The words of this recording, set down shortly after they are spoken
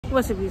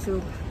What's up,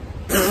 YouTube?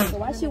 So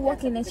why she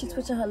walking and she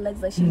twitching her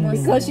legs like she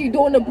wants? Because she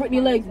doing the Britney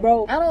legs,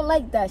 bro. I don't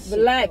like that shit.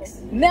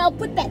 Relax. Mel,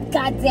 put that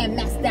goddamn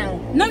mask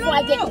down. No, before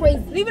I get crazy.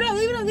 Leave it up,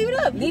 leave it up, leave it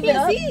up. Leave He it can't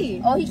up?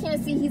 see. Oh, he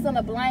can't see. He's on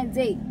a blind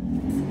date.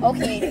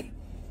 Okay.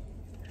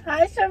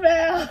 Hi,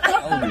 Shabelle.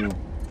 How old are you?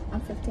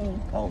 I'm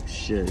 15. Oh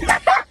shit.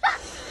 Alright,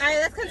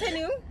 let's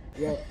continue.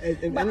 Yo,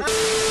 This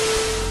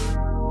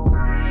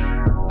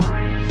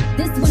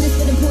one is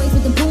for the boys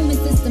with the booming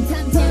system.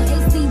 Top down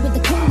AC with the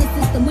coolest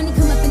system. When he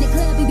come up in the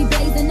club, he be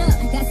blazing up.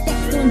 Got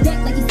stacks on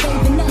deck like he's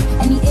saving up.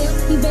 And he ill,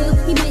 he real,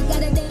 he might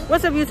got a deal.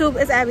 What's up, YouTube?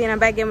 It's Abby and I'm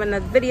back again with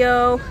another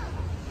video.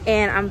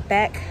 And I'm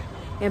back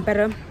and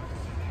better.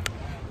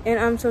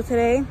 And so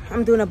today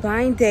I'm doing a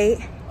blind date.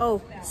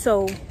 Oh,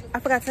 so I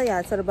forgot to tell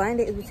y'all. So the blind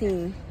date is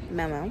between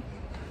Memo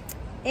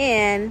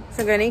and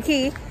some girl named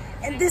Key.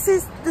 And this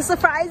is the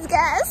surprise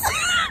guest.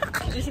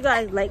 Make sure you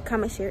guys like,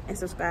 comment, share, and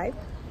subscribe.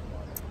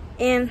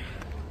 And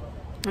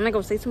I'm not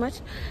gonna say too much.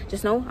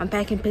 Just know I'm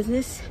back in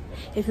business.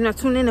 If you're not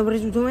tuning in, then what are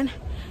you doing?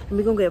 And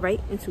we're gonna get right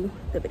into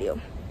the video.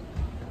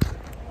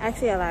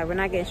 Actually, I lied. We're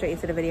not getting straight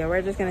into the video.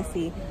 We're just gonna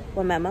see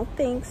what Memo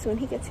thinks when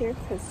he gets here,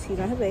 because he's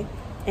on his way,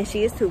 and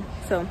she is too.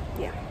 So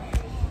yeah.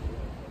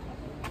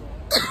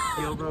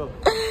 Yo, bro.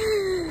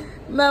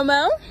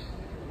 Memo,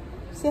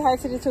 say hi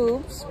to the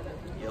tubes.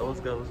 Yo, what's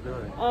good? What's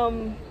good?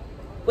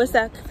 What's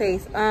that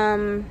face?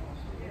 So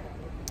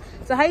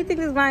how you think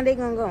this blind date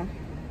gonna go?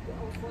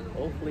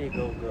 Hopefully it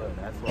go good.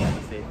 That's what I'm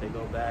gonna say. If they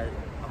go bad,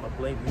 I'm gonna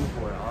blame you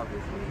for it,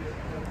 obviously.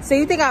 So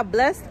you think I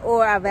blessed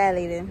or I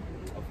violated?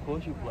 Of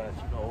course you blessed.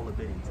 You know all the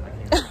biddies.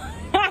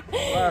 I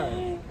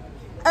can't.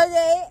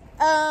 Okay.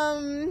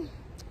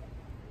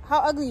 How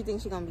ugly you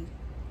think she gonna be?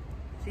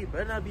 She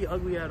better not be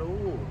ugly at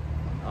all.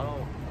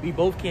 We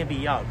both can't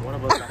be out. One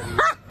of us gotta be.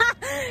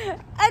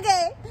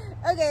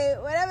 Okay,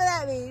 whatever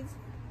that means.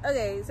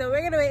 Okay, so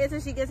we're gonna wait until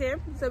she gets here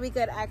so we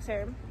could ask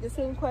her the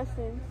same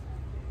questions.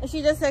 And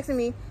she just texted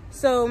me,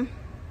 so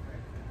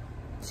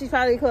she's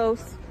probably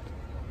close.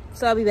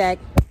 So I'll be back.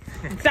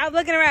 Stop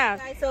looking around.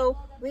 Guys, so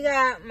we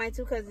got my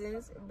two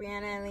cousins,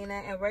 Brianna and Lena,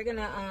 and we're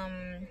gonna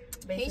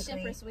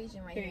Patient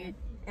persuasion right here.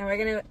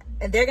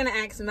 and they're gonna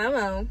ask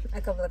Memo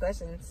a couple of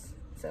questions.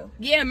 So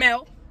yeah,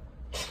 Mel.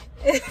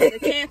 The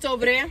can't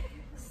over there.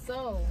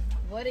 So,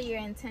 what are your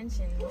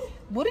intentions?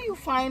 What do you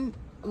find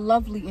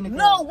lovely in a girl?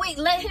 No, wait,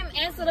 let him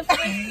answer the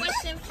first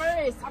question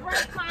first. All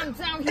right, calm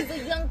down. He's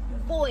a young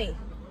boy.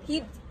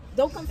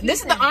 Don't confuse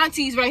This him. is the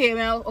aunties right here,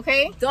 Mel,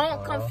 okay?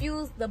 Don't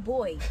confuse the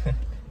boy.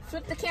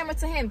 Flip the camera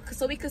to him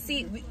so we could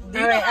see. Do you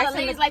know right, how the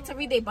ladies like to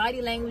read their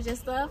body language and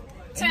stuff?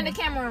 Turn the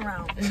camera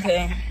around.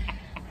 okay.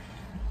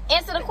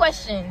 Answer the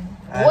question.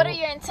 What are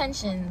your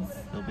intentions?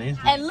 So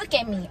basically, And look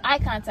at me. Eye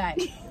contact.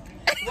 Wait,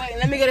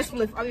 let me get a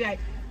split. I'll be like,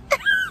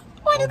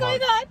 What is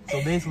going on?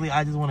 So basically,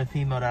 I just want a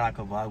female that I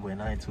could vibe with.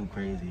 Nothing too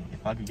crazy.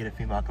 If I could get a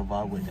female I could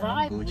vibe with, then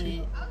I'm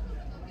Gucci.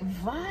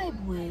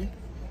 Vibe with?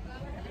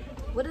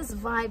 What does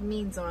vibe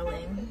mean,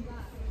 darling?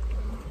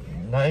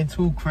 Nothing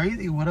too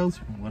crazy. What else?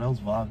 What else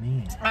vibe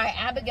mean? All right,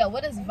 Abigail,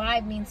 what does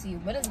vibe mean to you?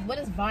 What does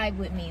vibe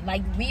with mean?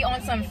 Like, we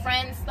on some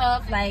friend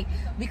stuff, like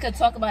we could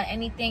talk about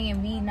anything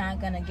and we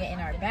not gonna get in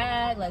our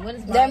bag. Like, what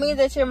is vibe? That means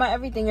that you're my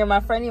everything. You're my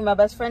friend. You're my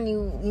best friend.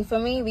 You feel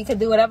me? We could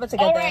do whatever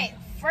together. All right.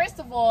 First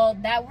of all,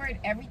 that word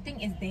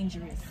everything is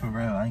dangerous. For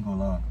real, I ain't gonna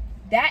lie.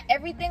 That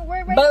everything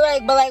word right But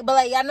there,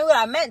 like, y'all knew what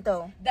I meant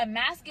though. the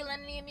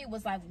masculinity in me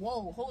was like,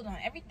 whoa, hold on,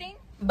 everything?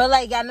 But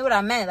like, y'all knew what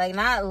I meant. Like,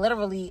 not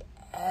literally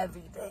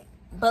everything.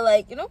 But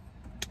like, you know.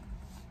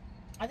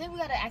 I think we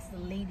gotta ask the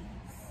ladies.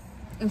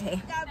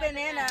 Okay. Got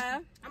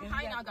Banana. I'm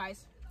high now,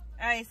 guys.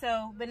 All right,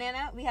 so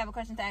Banana, we have a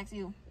question to ask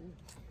you.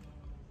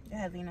 Go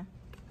ahead, Lena.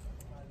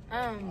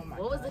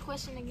 What was the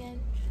question again?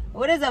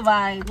 What is a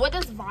vibe? What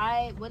is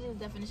vibe? What is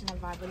the definition of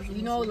vibe? What does it You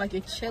mean know, to you? like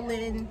you're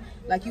chilling,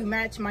 like you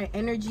match my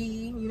energy.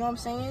 You know what I'm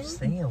saying?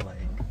 Saying like,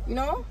 You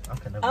know? I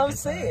can never I'm get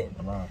saying. that. I ain't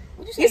gonna lie.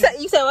 What You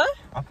said what?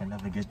 I can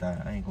never get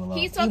that. I ain't gonna lie.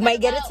 He's talking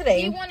might get it about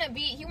today. He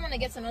wanna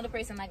get to know the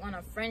person like on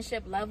a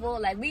friendship level.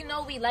 Like we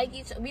know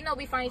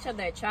we find each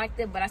other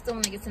attractive, but I still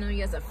wanna get to know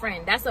you as a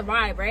friend. That's a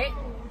vibe, right?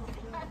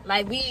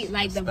 Like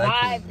the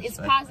vibe, it's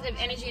positive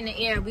energy in the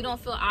air. We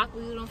don't feel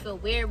awkward, we don't feel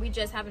weird, we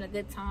just having a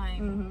good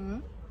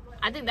time.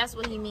 I think that's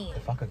what he means.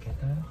 If I could get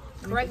that.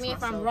 Correct me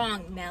if I'm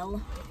wrong,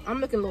 Mel.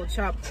 I'm looking a little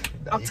chopped.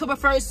 October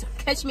 1st,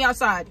 catch me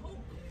outside.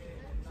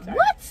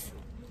 What?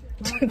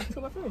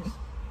 October 1st.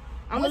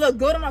 I'm gonna look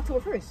good on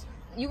October 1st.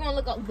 You gonna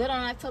look good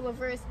on October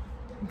 1st?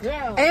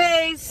 Girl.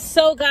 Anyways,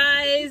 so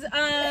guys,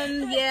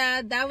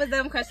 yeah, that was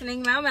them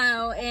questioning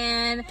Memo,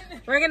 and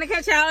we're gonna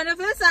catch y'all on the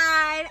flip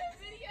side.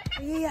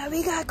 Yeah,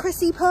 we got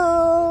Chrissy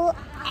Poe.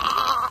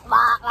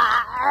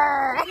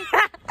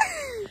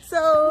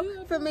 So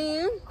for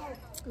me,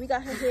 we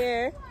got her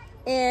here,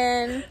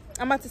 and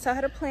I'm about to tell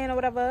her the plan or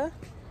whatever.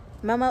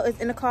 Memo is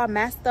in the car,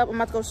 masked up. I'm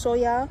about to go show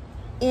y'all,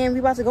 and we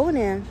about to go in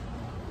there.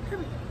 So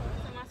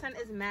my son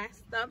is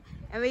masked up,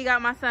 and we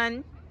got my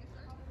son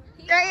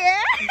right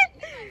here.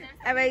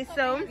 All right,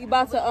 so we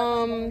about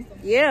to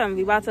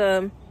we about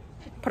to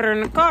put her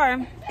in the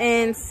car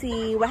and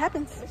see what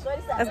happens.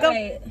 Let's go.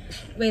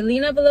 Wait,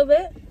 lean up a little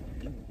bit.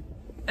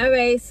 All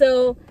right,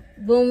 so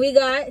boom, we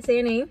got, say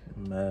your name.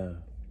 Man.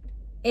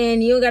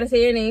 And you don't gotta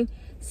say your name.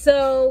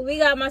 So we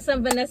got my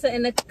son Vanessa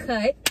in the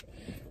cut.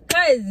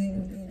 Cause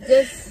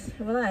just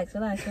relax.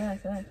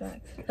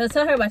 So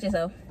tell her about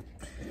yourself.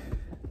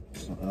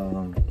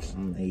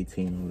 I'm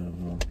 18 or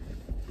whatever.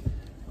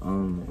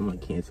 I'm a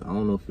Cancer. I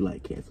don't know if you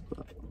like Cancer,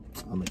 but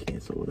I'm a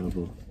Cancer or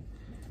whatever.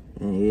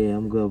 And yeah,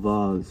 I'm good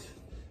vibes.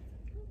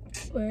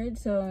 Word.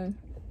 So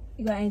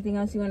you got anything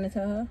else you want to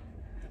tell her?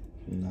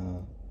 Nah.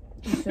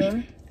 You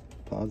sure?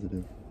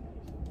 Positive.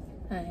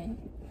 Alright.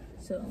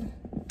 So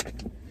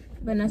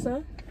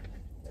Vanessa,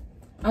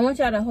 I want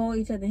y'all to hold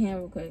each other's hand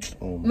real quick.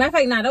 Matter of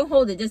fact, nah, don't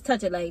hold it. Just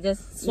touch it. Like,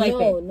 just swipe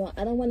it. No,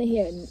 I don't want to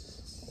hear it.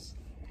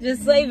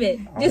 Just swipe it.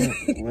 Just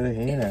Where the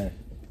hand at?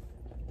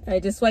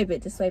 Alright, just swipe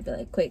it. Just swipe it,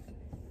 like, quick.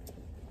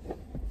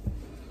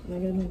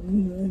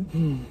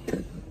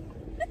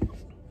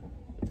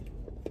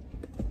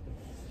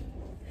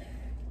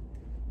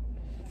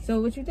 So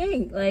what you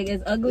think? Like,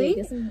 it's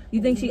ugly?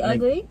 You think she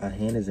ugly? A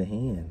hand is a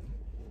hand.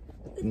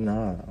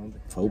 Nah, I'm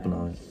hoping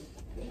not.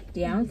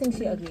 Yeah, I don't think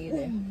she ugly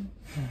either.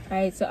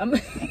 Alright, so I'm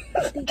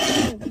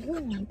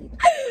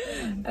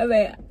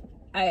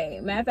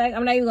Alright, matter of fact,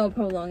 I'm not even gonna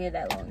prolong it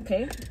that long,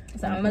 okay?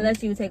 So I'm gonna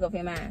let you take off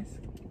your mask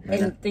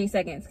in 3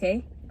 seconds,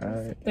 okay?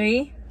 Alright.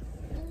 3,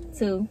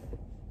 2,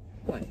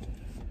 1.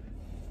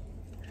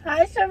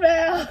 Hi,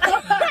 Shabelle.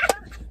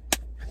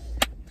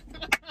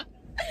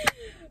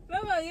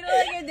 Mama, you don't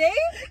like your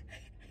date?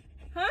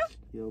 Huh?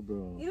 Yo,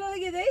 bro. You don't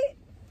like your date?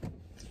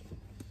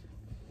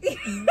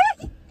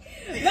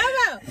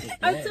 Mama,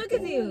 I'm talking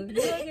to you. You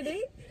don't like your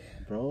date?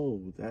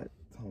 Bro, that,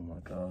 oh my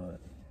God.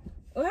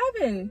 What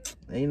happened?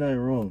 Ain't nothing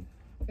wrong.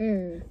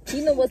 You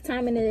know what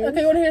time it is.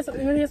 Okay, you wanna hear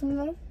something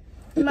else?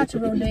 Not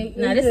your real date.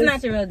 Nah, this is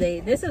not your real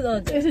date. This is all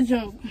It's a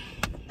joke.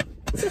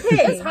 It's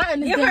okay. It's hot in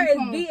this Your heart damn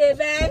is car. beating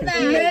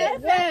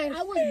bad.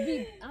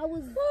 I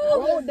was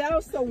rolled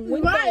down some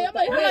window. Right, I'm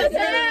like, Wait,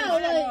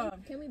 down.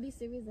 Can we be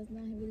serious? That's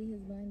not really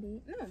his blind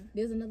date. No.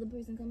 There's another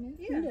person coming.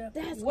 Yeah.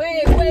 That's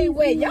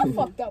Wait. Y'all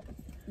fucked up.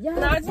 y'all.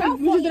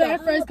 We just did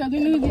that first because we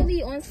knew you.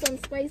 Really on some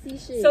spicy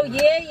shit. So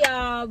yeah,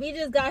 y'all, we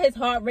just got his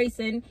heart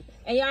racing,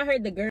 and y'all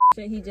heard the girl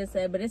shit he just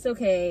said, but it's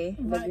okay.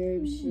 the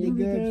girl shit. The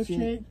good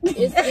shit.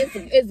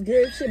 It's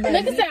girl shit.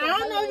 Nigga said, I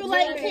don't know if you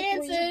like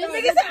cancer.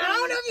 Nigga said, I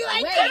don't know if you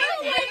like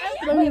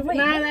cancer.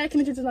 Nah, I can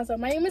introduce myself.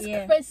 My name is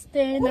Yeah.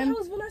 Kristen. What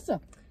was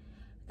Vanessa?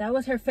 That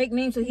was her fake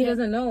name, so he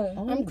doesn't know.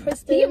 I'm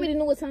Kristen. He already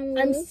know what time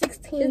it I'm is.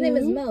 16. His name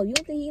is Mel. You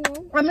don't think he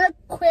know? I'm an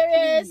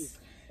Aquarius.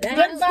 That's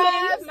Good twin.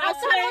 vibes. My I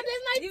twin. told him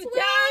this You night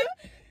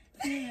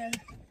dumb. Yeah.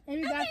 And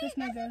we got this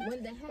nigga.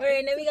 When the heck Alright,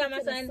 and then we got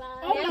my son.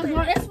 Oh my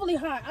God, it's really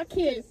hot. I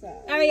can't.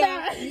 Alright,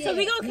 y'all. So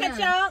we gonna catch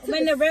y'all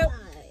when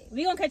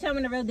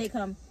the real date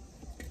come.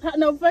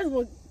 No, first of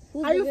all,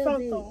 Who's how the you real felt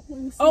date? though?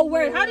 Oh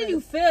word, how did you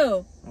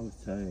feel? I was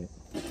tired.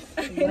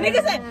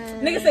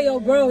 Nigga said, yo,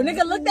 bro.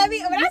 Nigga looked at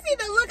me. When I see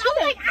the look, I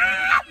was like,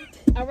 ah.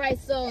 All right,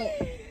 so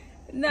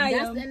Nah, that's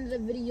yo. the end of the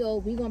video.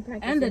 We gonna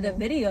practice. End of it the now.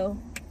 video.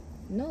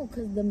 No,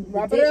 cause the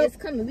Wrap date it up. is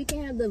coming. We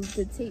can have the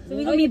tape. So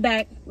we gonna be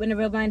back when the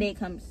real blind date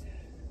comes.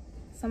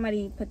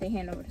 Somebody put their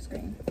hand over the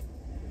screen.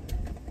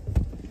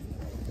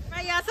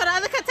 Alright, y'all. So the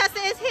other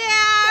contestant is here.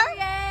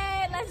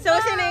 Yay! Let's So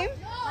what's your name?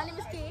 My name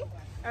is Key.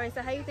 Alright.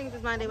 So how you think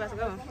this blind date about to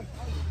go?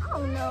 I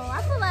don't know.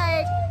 I feel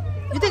like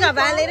You think I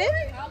violated?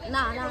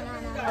 nah.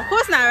 Of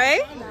course not,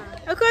 right?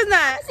 Of course not.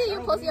 I see you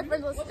post your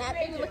friends on Snap.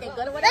 They be looking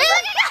good or whatever.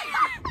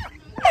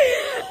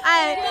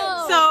 Alright.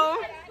 So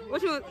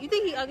what you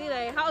think he ugly?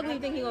 Like how ugly you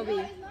think he gonna be?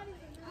 I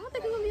don't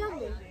think he's gonna be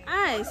ugly.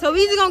 Alright. So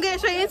we just gonna get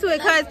straight into it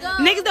because Let's go.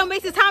 niggas don't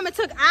waste his time. It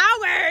took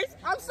hours.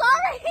 I'm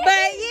sorry.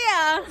 But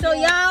yeah, so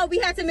y'all, we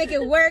had to make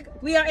it work.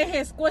 We are in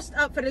here squished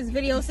up for this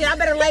video. So y'all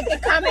better like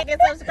and comment and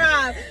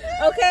subscribe.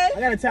 Okay? I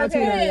got a tattoo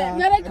now, y'all.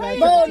 No, they crazy.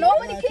 Bro,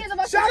 nobody cares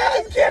about Shout out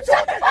to the kids.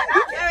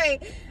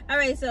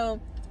 Alright, so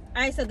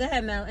go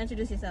ahead, Mel.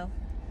 Introduce yourself.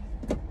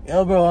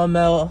 Yo, bro, I'm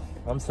Mel.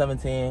 I'm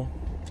 17.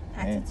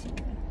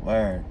 Attitude.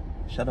 Word.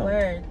 Shut up.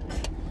 Word.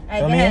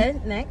 Alright, Come go here.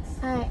 ahead. Next.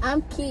 Hi,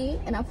 I'm Key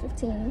and I'm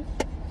 15.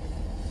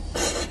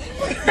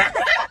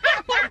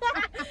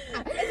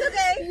 It's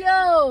okay.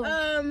 Yo.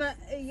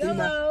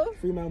 YOLO.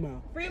 Free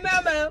Mel. Free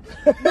Mel.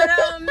 But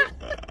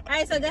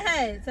alright, so go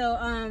ahead.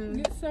 So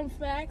Get some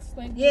facts.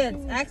 Like, yeah,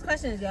 ask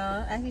questions, y'all.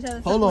 Ask each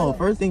other. Hold on.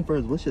 First thing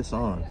first, what's your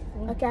song?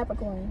 A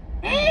Capricorn.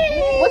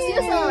 What's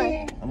your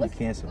sign? I'm a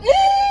Cancer.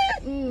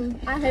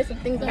 I heard some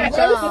things on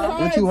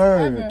What you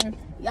heard?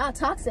 Y'all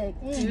toxic.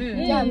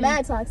 Y'all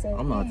mad toxic.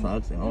 I'm not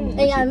toxic. I don't know. And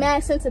what y'all you-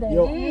 mad sensitive.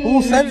 Yo,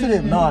 Who's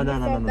sensitive? No. I'm not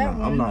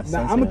Nah, sensitive.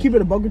 I'm gonna keep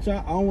it a buck with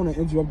y'all. I don't want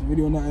to interrupt the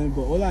video or nothing,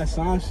 but all that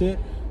sign shit,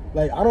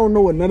 like I don't know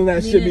what none of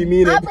that shit be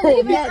meaning. I bro.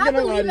 believe in, Not I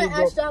gonna lie believe to in you,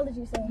 bro.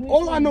 astrology, so.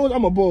 All I know is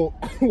I'm a bull.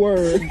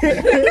 Word. I'm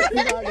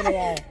not gonna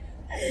lie.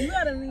 You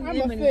gotta leave I'm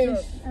him a in fish.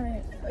 the talk.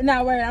 Alright.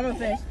 Nah, word, I'm a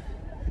fish.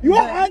 You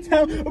are on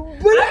time.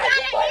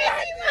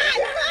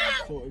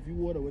 So if you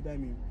water, what that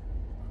mean?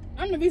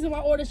 I'm the reason why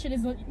all this shit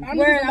is. Word, I'm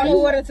a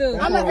water too.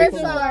 That's I'm not an what earth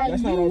talking about. sign.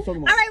 That's not what I'm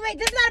talking about. Alright, wait,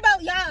 this is not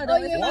about y'all though. Oh,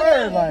 It's yeah, about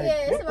Word, like, yeah,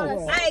 it's what the about fuck?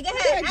 us. Alright, go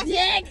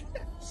ahead.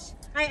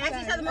 Alright,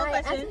 ask each other more Ask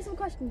me questions. some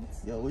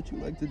questions. Yo, what you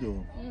like to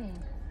do?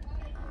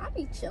 I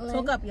be chilling.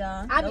 Talk up,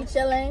 y'all. I be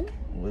chilling.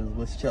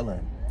 What's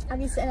chilling? I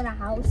be sitting in the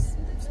house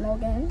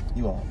smoking,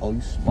 You are? Oh,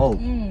 you smoke.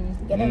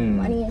 getting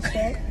money and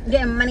shit.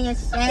 Getting money and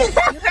shit. You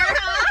heard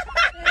her?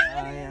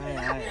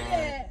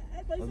 Aye.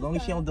 As long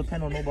as she don't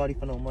depend on nobody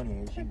for no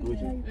money, she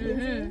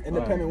Gucci.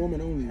 Independent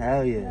woman only.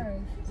 Hell yeah.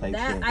 Type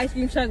That shit. ice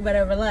cream truck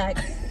better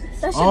relax.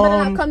 That shit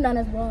better not come down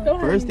as well.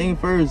 First thing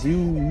first,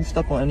 you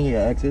stuck on any of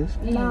your exes?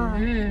 Nah.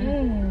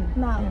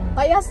 Nah.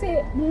 Why y'all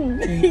say it?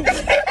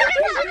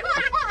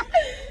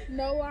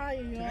 No, I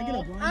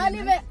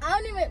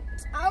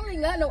don't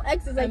even got no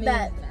exes like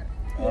that.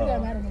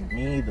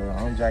 Me either. I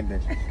don't jack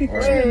bitches.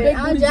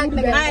 I don't jack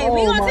niggas. Alright,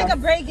 we gonna take a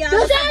break, y'all.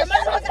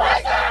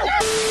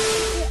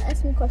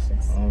 Ask me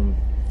questions.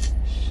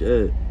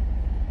 Shit.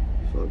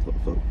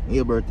 Fuck.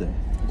 Your birthday?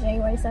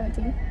 January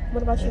 17th.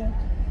 What about you?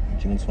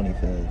 June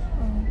 25th.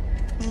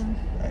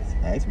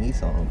 Ask me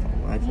something.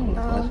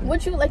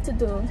 What you like to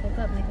do?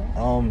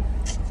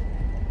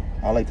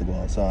 I like to go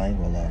outside. I ain't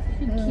gonna lie.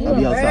 You I'll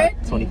be a outside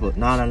bird? 24.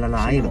 Nah.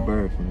 I ain't a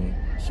bird for me.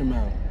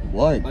 Shamel.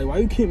 What? Like, why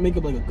you can't make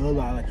up like a good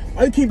lie? Like,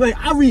 why you keep like,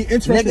 I read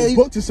interesting Nigga,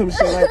 books or some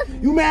shit. Like,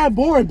 you mad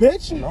boring,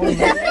 bitch. No, no.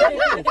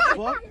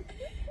 Fuck.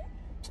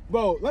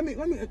 Bro, let me.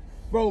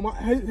 Bro,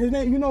 his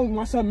name, you know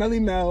my son Melly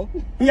Mel.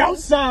 He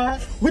outside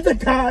with the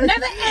guys.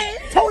 Never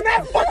ends. Tone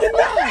that fucking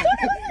down.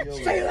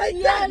 Straight like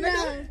that,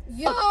 nigga.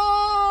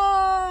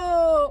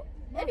 Yo.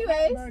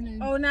 Anyways.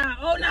 Oh nah.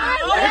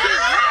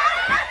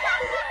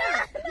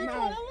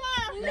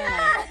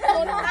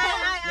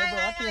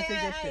 I can't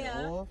take that shit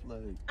off. Like,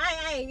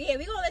 Alright, yeah,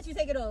 we gonna let you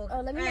take it off.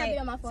 Let me not be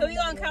on my phone. So we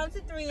gonna count to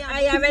 3.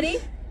 Alright, y'all ready?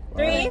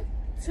 3, Alright.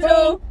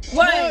 2,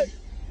 1.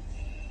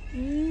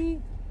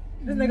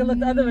 This nigga looked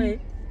the other way.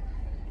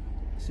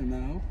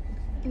 Shamel.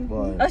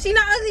 but, Oh, she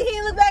not ugly. He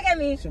didn't look back at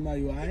me. Shamel,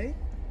 you alright?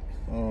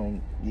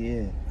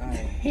 yeah.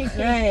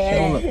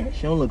 Alright.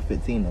 She don't look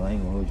 15 though. I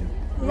ain't gonna hold you.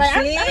 Like,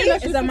 I didn't know she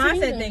It's was a 15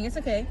 mindset either. thing. It's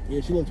okay.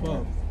 Yeah, she look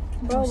 12.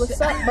 Bro, what's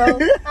up, bro?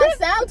 I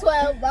sound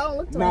 12, but I don't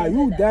look 12. Nah,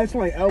 you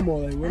dancing like Elmo.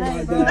 Like, where am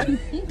I dad?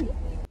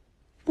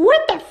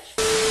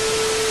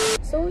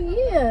 So,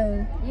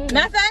 yeah.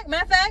 Matter of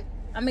fact,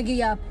 I'm gonna give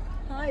y'all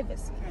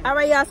privacy. All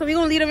right, y'all. So we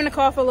gonna leave them in the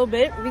car for a little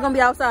bit. We gonna be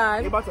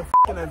outside. They about to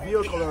in that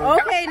vehicle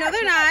already. Okay, no,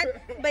 they're not.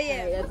 But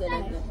yeah.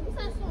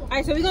 All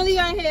right, so we gonna leave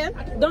y'all in here.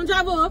 Don't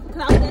drive off, cause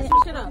I'll get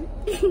some shit up.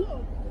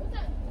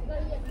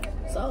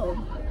 So,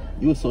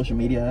 You a social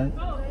media ad?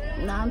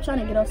 nah, I'm trying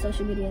to get off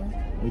social media.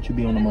 What you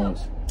be on the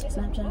most?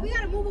 Snapchat.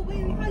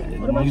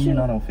 What about you?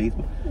 Not on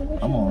Facebook.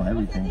 I'm on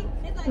everything.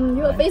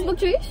 You a Facebook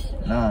Trish?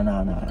 Nah.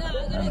 Not like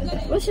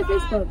that. What's your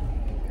Facebook?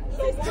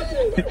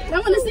 I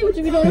want to see what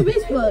you be doing on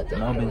Facebook.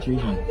 No, I've been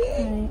treating.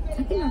 Alright,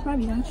 I think I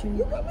probably got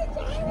you.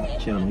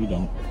 Chill, you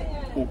don't.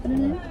 Yeah, put it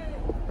in.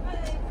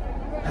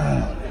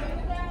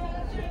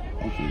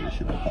 Hopefully this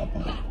shit will pop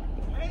up.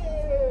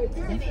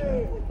 I'm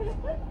sure.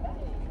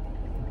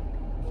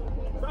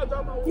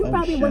 You Oh,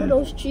 probably one of shit.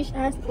 those Trish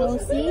ass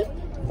see?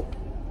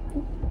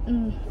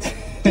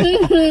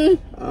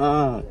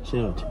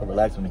 Chill,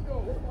 relax with me.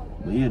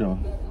 But yeah though.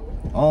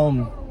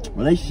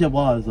 Relationship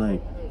wise,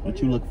 like, what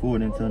you look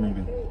forward into a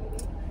nigga?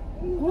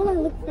 All I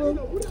look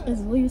for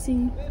is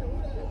loyalty,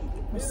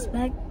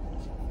 respect.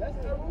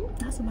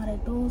 That's about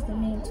it. Those the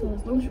main two.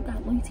 As long as you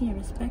got loyalty and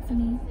respect for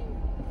me,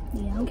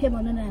 yeah, I don't care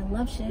about none of that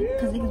love shit.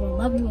 Cause niggas will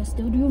love you and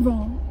still do you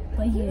wrong.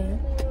 But yeah.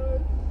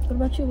 What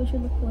about you? What you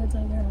look forward to,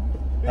 girl?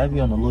 Heavy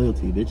on the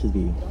loyalty, bitches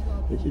be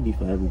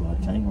for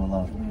everybody. I ain't gonna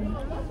lie.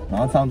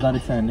 9 times out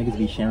of 10, niggas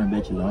be sharing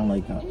bitches. I don't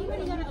like that.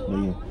 But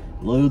yeah,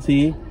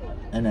 loyalty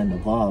and then the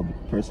vibe,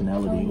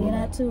 personality. Oh, yeah,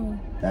 that too.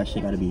 That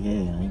shit gotta be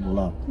here. I ain't gonna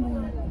lie.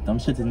 Yeah. If them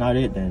shits is not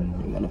it, then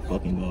you gotta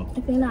fucking go.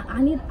 If you're not, I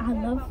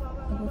love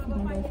a goofy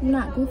nigga. If you're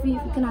not goofy,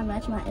 if you cannot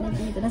match my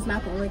energy, then it's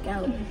not gonna work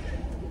out.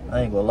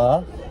 I ain't gonna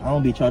lie. I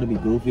don't be trying to be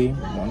goofy.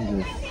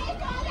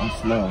 I'm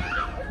slow.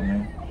 You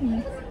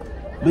know?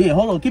 But yeah,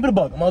 hold on. Keep it a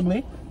buck. I'm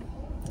ugly.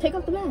 Take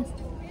off the mask.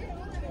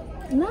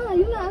 Nah,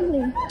 you're not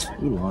ugly.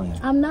 You lying.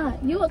 I'm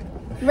not. You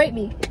rate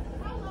me.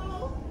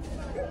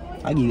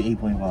 I give you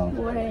 8.5.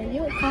 Boy,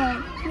 you would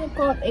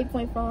call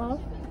 8.5.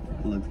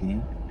 Looks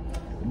game.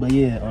 But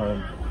yeah,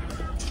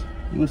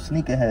 you a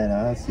sneakerhead.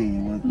 I see.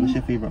 What's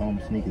your favorite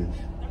sneakers?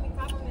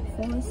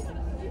 Force.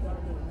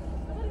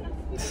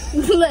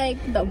 Like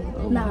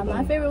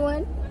my favorite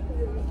one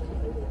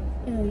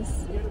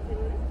is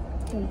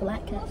the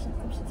black cat shit.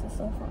 Them shits is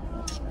so far.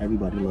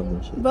 Everybody love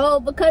them shit. Bro,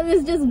 because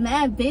it's just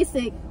mad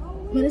basic,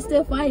 but it's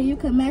still fire. You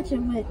can match it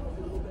with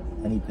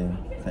Anything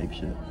type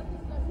shit.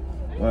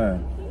 Where?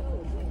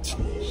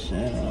 Shit,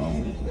 I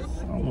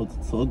don't know what to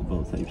talk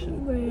about type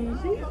shit. But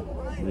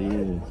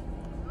yeah.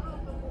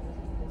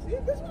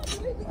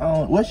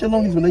 What's your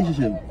longest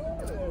relationship?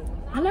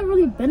 I never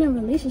really been in a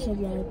relationship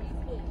yet.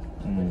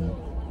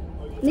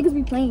 Niggas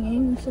be playing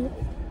games and shit.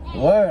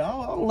 Word, I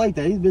don't like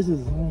that. These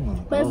bitches, oh my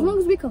God. But as long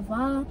as we can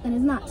vibe and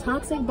it's not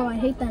toxic, bro, I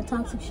hate that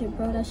toxic shit,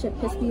 bro. That shit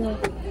piss me off.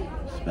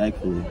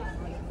 Respectfully.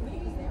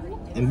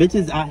 And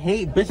bitches, I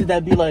hate bitches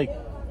that be like,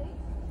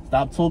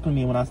 stop talking to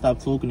me. When I stop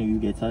talking to you, you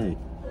get tight.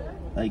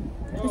 Like,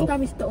 It's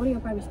probably the audio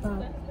probably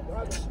stopped.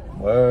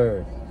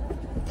 word.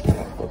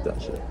 Fuck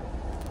that shit.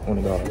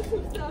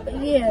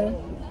 $20. Yeah.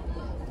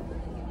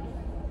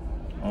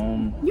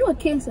 You a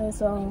Cancer,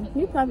 so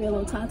you probably a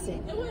little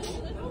toxic. A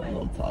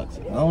little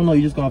toxic. I don't know.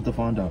 You just gonna have to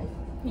find out.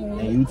 Yeah.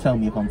 And you tell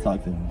me if I'm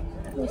toxic.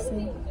 We'll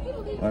see.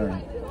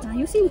 Word. Nah,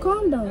 you seem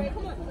calm though.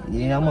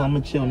 Yeah, I'm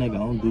a chill nigga. I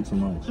don't do too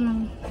much.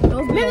 Minutes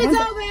over.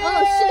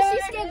 Oh shit, she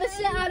scared the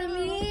shit out of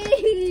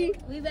me.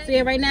 So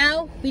yeah, right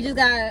now we just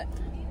got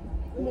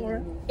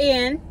more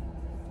in.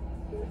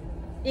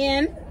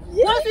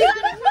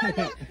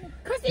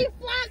 Chrissy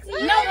Floxy. No,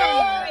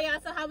 y'all.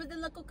 So how was the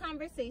local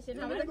conversation?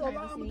 How was the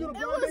conversation? It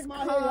was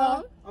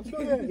calm. I'm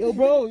still here. Yo,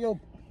 bro, yo.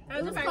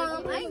 It was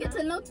calm. I didn't get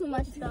to know too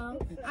much though.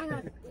 I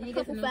got a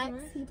couple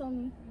facts. He told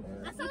me.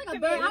 I sound like a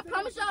bird. I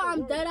promise y'all,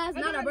 I'm dead ass,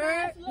 not a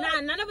bird.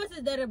 Nah, none of us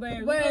is dead a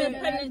bird.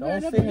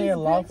 Don't sit here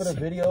and laugh for the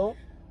video.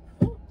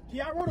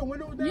 Yeah, I rolled a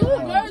window down. You a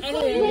bird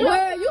too.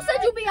 Where? You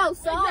said you be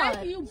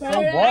outside. You So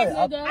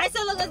what? Alright,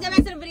 so look, let's get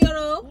back to the video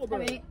though.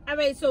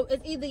 Alright, so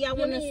it's either y'all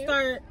want to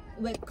start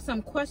with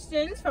some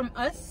questions from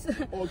us,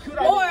 or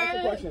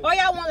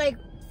y'all want like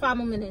 5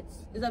 more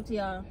minutes. It's up to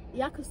y'all.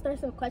 Y'all can start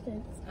some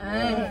questions.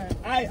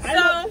 Alright.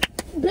 So,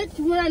 Bitch,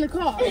 we're in the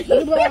car. So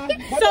y'all,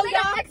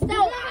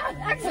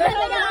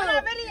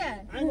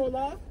 I ain't gonna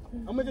lie.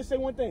 I'm gonna just say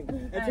one thing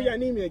until y'all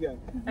need me again.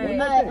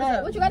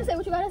 What you gotta say?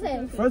 What you gotta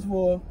say? First of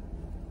all,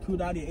 Q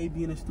Dotty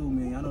AB in the stew,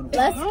 man. Y'all know the.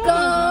 Let's go.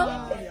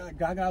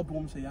 Gaga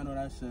boom shit. Y'all know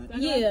that shit.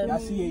 Yeah. Y'all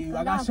see it.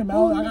 I got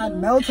Shamel. I got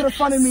Mel to the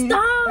front of me.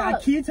 Stop. I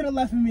got Key to the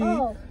left of me.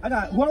 I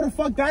got whoever the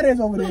fuck that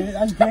is over there.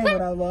 That's gay,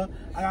 whatever.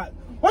 I got.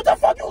 What the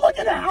fuck you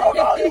looking at? I don't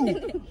know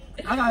you.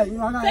 I got.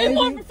 say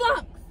more for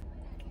fuck.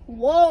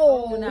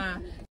 Whoa. Oh, nah.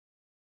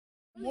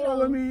 More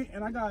with me,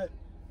 and I got.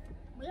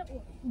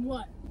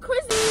 What?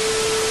 Chrissy.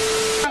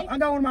 I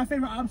got one of my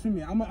favorite ops with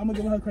me. I'm gonna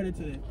give her credit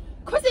today.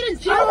 Chrissy the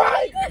Jew. All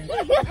right.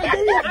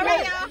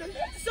 Alright, y'all.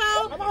 So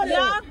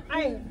y'all,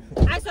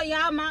 I saw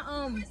y'all. My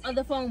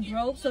other phone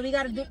broke, so we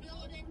gotta do.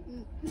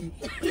 So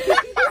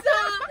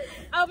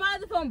my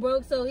other phone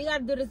broke, so we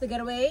gotta do this to get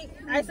away.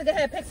 Alright, so go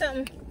ahead, pick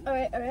something.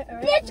 Alright.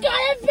 Bitch got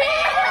it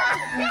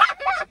back.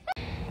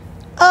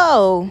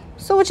 Oh,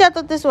 so what y'all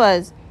thought this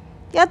was?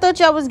 Y'all thought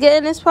y'all was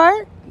getting this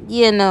part?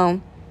 Yeah,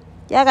 no.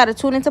 Y'all gotta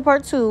tune into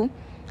part 2.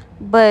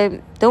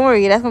 But don't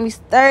worry, that's gonna be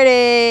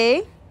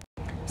 30.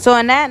 So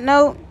on that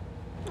note,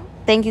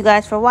 thank you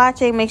guys for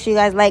watching. Make sure you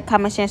guys like,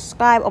 comment, share, and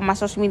subscribe. All my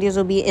social medias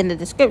will be in the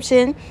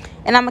description.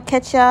 And I'm gonna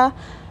catch y'all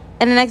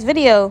in the next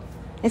video.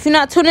 If you're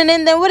not tuning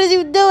in, then what is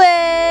you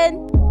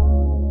doing?